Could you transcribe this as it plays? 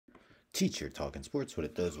Teacher talking sports, what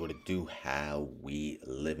it does, what it do, how we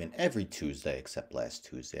live in every Tuesday except last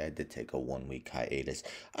Tuesday. I did take a 1 week hiatus.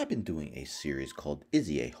 I've been doing a series called Is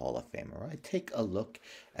He a Hall of Famer? Where I take a look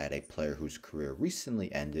at a player whose career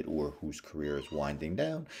recently ended or whose career is winding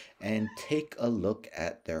down and take a look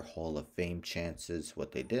at their Hall of Fame chances,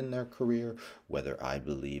 what they did in their career, whether I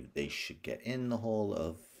believe they should get in the Hall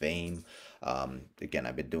of Fame. Again,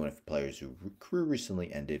 I've been doing it for players whose career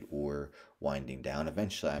recently ended or winding down.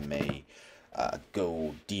 Eventually, I may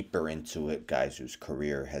go deeper into it. Guys whose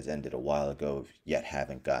career has ended a while ago, yet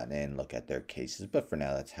haven't gotten in, look at their cases. But for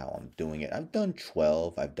now, that's how I'm doing it. I've done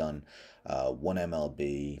 12. I've done one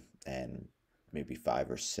MLB and maybe five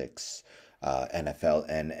or six NFL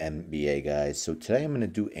and NBA guys. So today I'm going to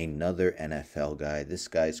do another NFL guy. This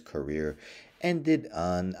guy's career ended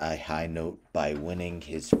on a high note by winning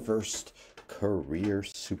his first career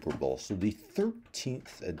Super Bowl. So the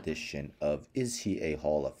 13th edition of Is He a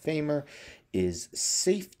Hall of Famer is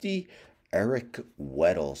safety Eric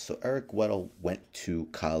Weddle. So Eric Weddle went to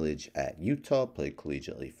college at Utah, played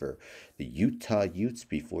collegiately for the Utah Utes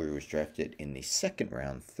before he was drafted in the second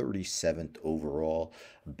round, 37th overall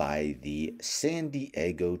by the San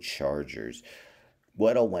Diego Chargers.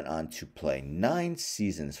 Weddle went on to play 9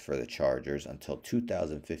 seasons for the Chargers until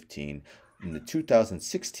 2015. In the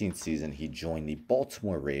 2016 season, he joined the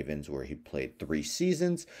Baltimore Ravens, where he played 3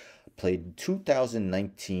 seasons. Played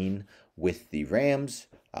 2019 with the Rams.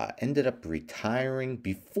 Ended up retiring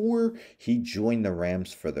before he joined the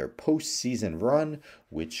Rams for their postseason run,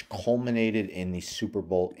 which culminated in the Super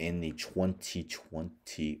Bowl in the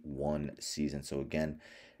 2021 season. So again,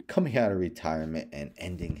 coming out of retirement and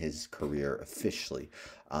ending his career officially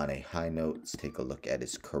on a high note. Let's take a look at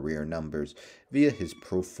his career numbers via his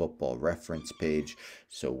Pro Football Reference page.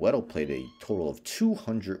 So Weddle played a total of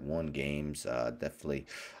 201 games, definitely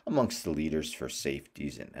amongst the leaders for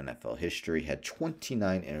safeties in NFL history. Had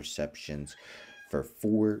 29 interceptions for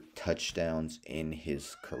 4 touchdowns in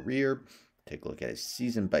his career. Take a look at his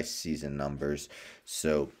season by season numbers.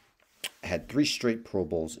 So had 3 straight Pro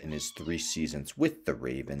Bowls in his 3 seasons with the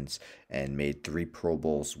Ravens and made 3 Pro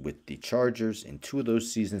Bowls with the Chargers. In 2 of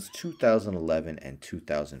those seasons, 2011 and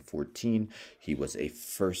 2014, he was a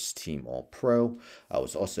first-team All-Pro.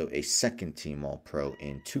 Was also a second-team All-Pro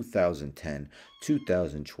in 2010,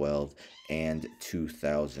 2012, and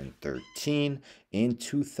 2013. In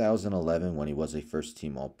 2011, when he was a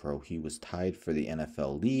first-team All-Pro, he was tied for the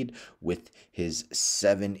NFL lead with his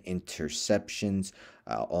 7 interceptions.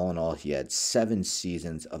 All in all, he had 7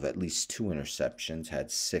 seasons of at least 2 interceptions,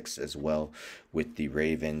 had 6 as well with the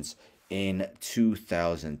Ravens. In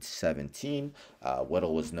 2017,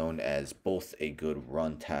 Weddle was known as both a good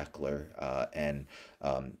run tackler and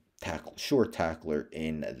short tackler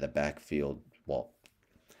in the backfield. Well,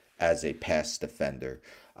 as a pass defender.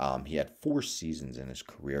 He had 4 seasons in his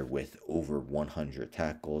career with over 100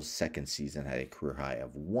 tackles. Second season had a career high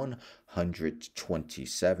of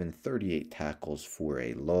 127, 38 tackles for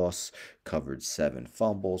a loss, covered 7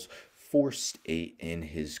 fumbles, forced 8 in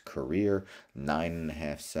his career,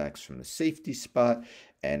 9.5 sacks from the safety spot.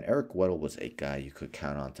 And Eric Weddle was a guy you could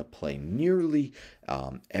count on to play nearly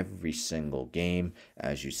every single game.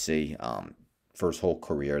 As you see, for his whole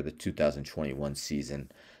career, the 2021 season,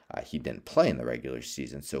 he didn't play in the regular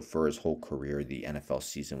season. So for his whole career, the NFL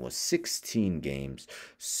season was 16 games.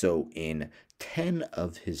 So in 10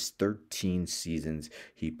 of his 13 seasons,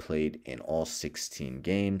 he played in all 16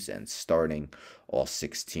 games and starting all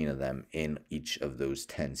 16 of them in each of those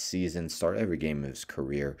 10 seasons. Started every game of his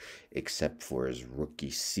career except for his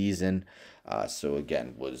rookie season. So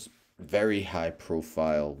again, was very high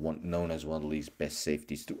profile, known as one of the league's best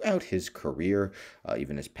safeties throughout his career,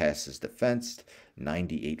 even his passes defensed.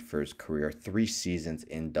 98 for his career, 3 seasons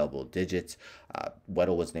in double digits.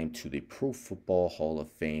 Weddle was named to the Pro Football Hall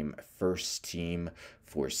of Fame first team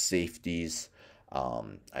for safeties.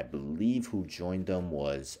 I believe who joined them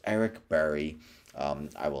was Eric Berry.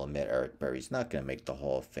 I will admit Eric Berry's not going to make the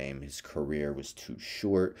Hall of Fame. His career was too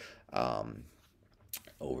short.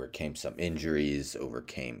 Overcame some injuries,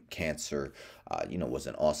 overcame cancer, was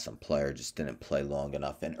an awesome player, just didn't play long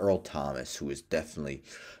enough. And Earl Thomas, who is definitely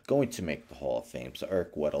going to make the Hall of Fame. So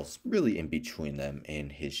Eric Weddle's really in between them in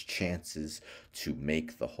his chances to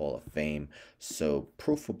make the Hall of Fame. So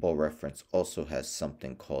Pro Football Reference also has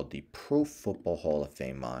something called the Pro Football Hall of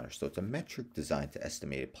Fame Monitor. So it's a metric designed to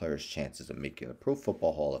estimate a player's chances of making the Pro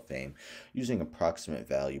Football Hall of Fame using approximate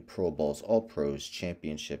value Pro Bowls, All Pros,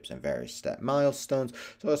 championships, and various stat milestones.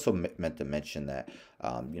 So I also meant to mention that,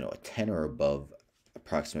 a 10 or above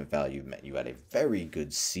approximate value meant you had a very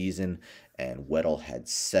good season, and Weddle had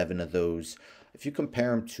 7 of those. if you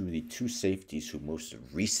compare him to the two safeties who most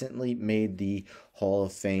recently made the Hall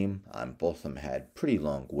of Fame, both of them had pretty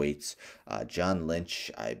long waits. John Lynch,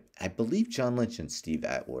 I believe John Lynch and Steve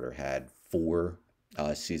Atwater had four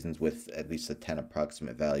seasons with at least a 10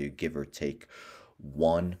 approximate value, give or take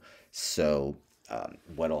one. So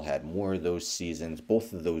Weddle had more of those seasons.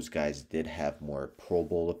 Both of those guys did have more Pro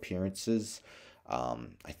Bowl appearances.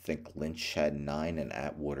 I think Lynch had nine and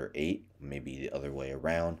Atwater eight, maybe the other way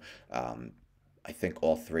around. I think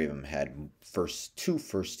all three of them had first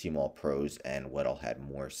team All Pros, and Weddle had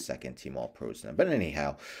more second team All Pros than them. But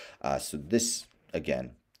anyhow, so this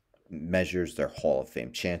again measures their Hall of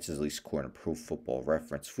Fame chances, at least according to Pro Football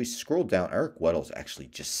Reference. If we scroll down, Eric Weddle is actually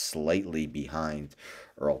just slightly behind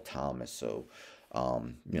Earl Thomas. So,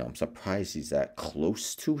 I'm surprised he's that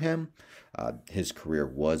close to him. His career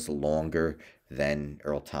was longer than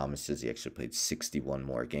Earl Thomas's. He actually played 61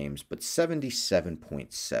 more games, but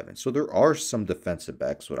 77.7. So there are some defensive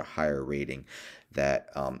backs with a higher rating that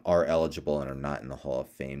are eligible and are not in the Hall of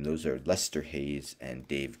Fame. Those are Lester Hayes and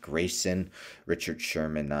Dave Grayson. Richard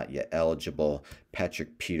Sherman, not yet eligible.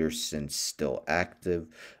 Patrick Peterson, still active.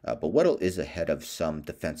 But Weddle is ahead of some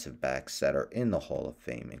defensive backs that are in the Hall of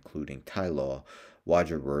Fame, including Ty Law,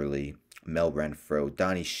 Roger Worley, Mel Renfro,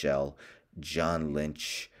 Donnie Shell, John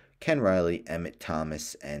Lynch, Ken Riley, Emmett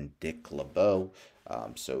Thomas, and Dick LeBeau.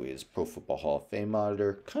 So his Pro Football Hall of Fame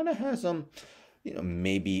monitor kind of has him,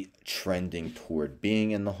 maybe trending toward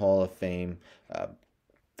being in the Hall of Fame.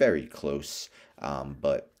 Very close.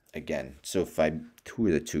 But again, so who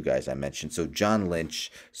are the two guys I mentioned? So John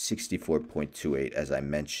Lynch, 64.28, as I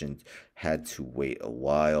mentioned, had to wait a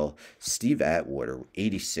while. Steve Atwater,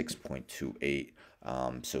 86.28.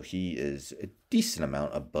 So he is a decent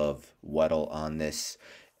amount above Weddle on this.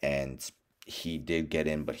 And he did get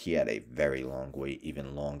in, but he had a very long wait,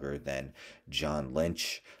 even longer than John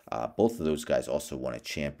Lynch. Both of those guys also won a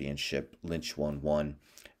championship. Lynch won one,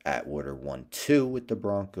 Atwater won two with the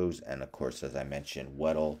Broncos, and of course, as I mentioned,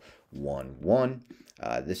 Weddle won one.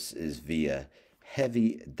 This is via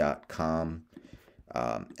heavy.com.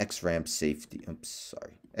 Ex-Ram safety,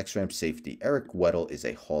 Ex-Ram safety Eric Weddle is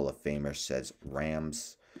a Hall of Famer, says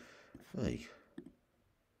Rams.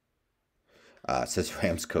 Says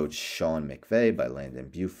Rams coach Sean McVay by Landon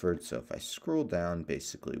Buford. So if I scroll down,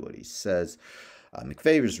 basically what he says,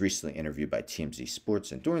 McVay was recently interviewed by TMZ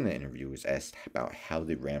Sports, and during the interview was asked about how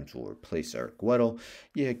the Rams will replace Eric Weddle.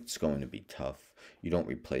 Yeah, it's going to be tough. You don't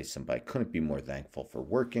replace him, but I couldn't be more thankful for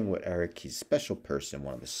working with Eric. He's a special person,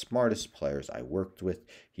 one of the smartest players I worked with.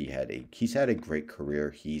 He's had a great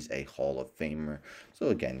career. He's a Hall of Famer. So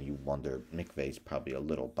again, you wonder, McVay's probably a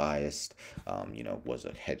little biased. Was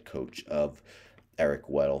a head coach of Eric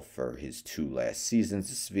Weddle for his two last seasons.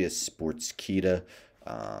 This is via Sportskeeda.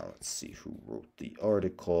 Let's see who wrote the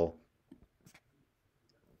article.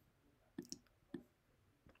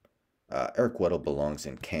 Eric Weddle belongs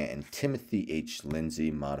in Canton. Timothy H.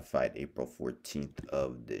 Lindsay, modified April 14th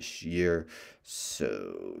of this year.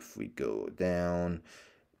 So if we go down,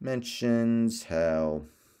 mentions how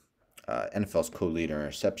NFL's co-leader in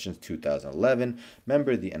interceptions 2011,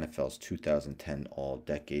 member of the NFL's 2010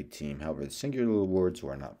 All-Decade Team. However, the singular awards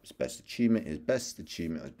were not his best achievement. His best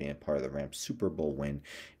achievement was being part of the Rams Super Bowl win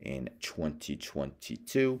in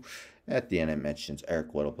 2022. At the end, it mentions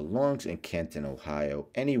Eric Weddle belongs in Canton, Ohio.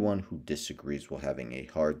 Anyone who disagrees will having a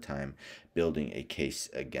hard time building a case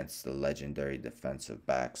against the legendary defensive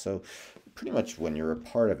back. So pretty much when you're a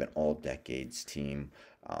part of an all-decades team,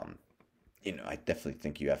 I definitely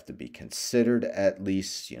think you have to be considered at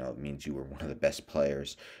least. It means you were one of the best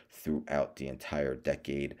players throughout the entire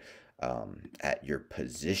decade at your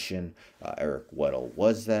position. Eric Weddle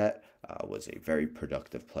was that. Was a very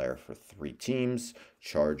productive player for three teams: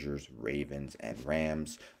 Chargers, Ravens, and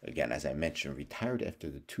Rams. Again, as I mentioned, retired after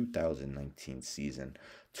the 2019 season,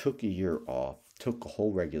 took a year off, took a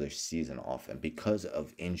whole regular season off, and because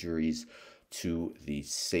of injuries to the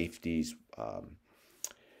safeties,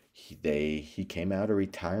 he came out of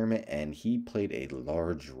retirement and he played a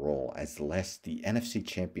large role as the NFC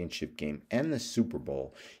Championship game and the Super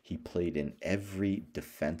Bowl. He played in every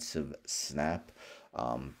defensive snap.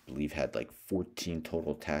 Believe had like 14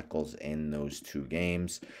 total tackles in those two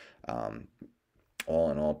games.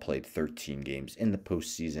 All in all, played 13 games in the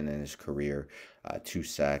postseason in his career. 2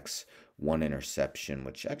 sacks, 1 interception,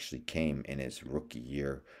 which actually came in his rookie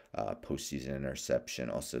year. Postseason interception,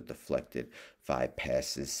 also deflected 5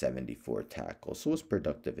 passes, 74 tackles. So was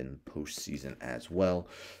productive in the postseason as well.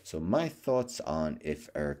 So my thoughts on if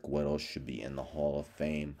Eric Weddle should be in the Hall of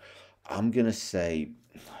Fame, I'm gonna say,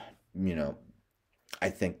 I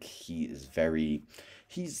think he's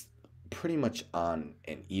pretty much on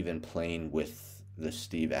an even plane with the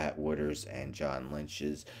Steve Atwaters and John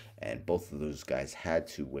Lynch's, and both of those guys had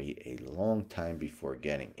to wait a long time before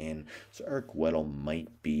getting in. So Eric Weddle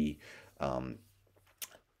might be um,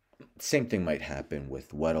 same thing might happen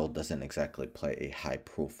with Weddle. Doesn't exactly play a high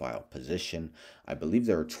profile position. I believe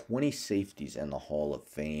there are 20 safeties in the Hall of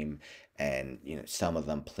Fame, and some of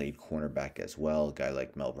them played cornerback as well. A guy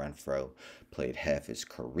like Mel Renfro played half his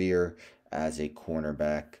career as a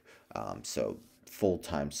cornerback. So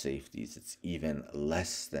full-time safeties, it's even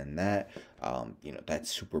less than that. That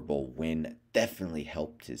Super Bowl win definitely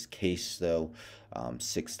helped his case, though.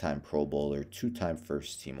 Six-time Pro Bowler, two-time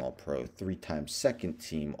first-team All-Pro, three-time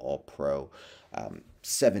second-team All-Pro,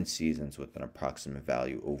 7 seasons with an approximate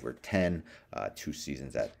value over 10, 2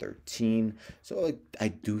 seasons at 13. So I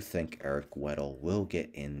do think Eric Weddle will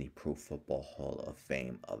get in the Pro Football Hall of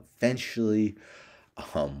Fame eventually.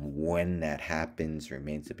 When that happens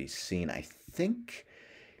remains to be seen. I think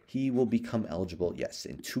he will become eligible, yes,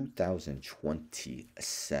 in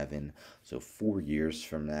 2027, so 4 years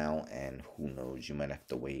from now, and who knows, you might have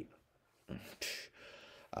to wait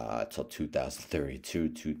till 2032,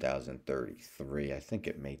 2033. I think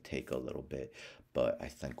it may take a little bit, but I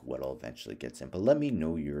think Weddle eventually gets in. But let me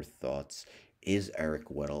know your thoughts. Is Eric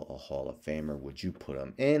Weddle a Hall of Famer? Would you put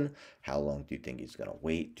him in? How long do you think he's going to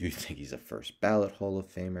wait? Do you think he's a first ballot Hall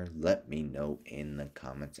of Famer? Let me know in the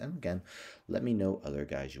comments. And again, let me know other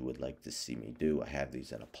guys you would like to see me do. I have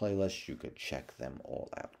these in a playlist. You could check them all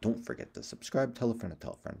out. Don't forget to subscribe. Tell a friend,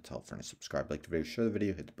 tell a friend, tell a friend to subscribe. Like the video, share the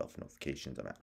video, hit the bell for notifications. I'm out.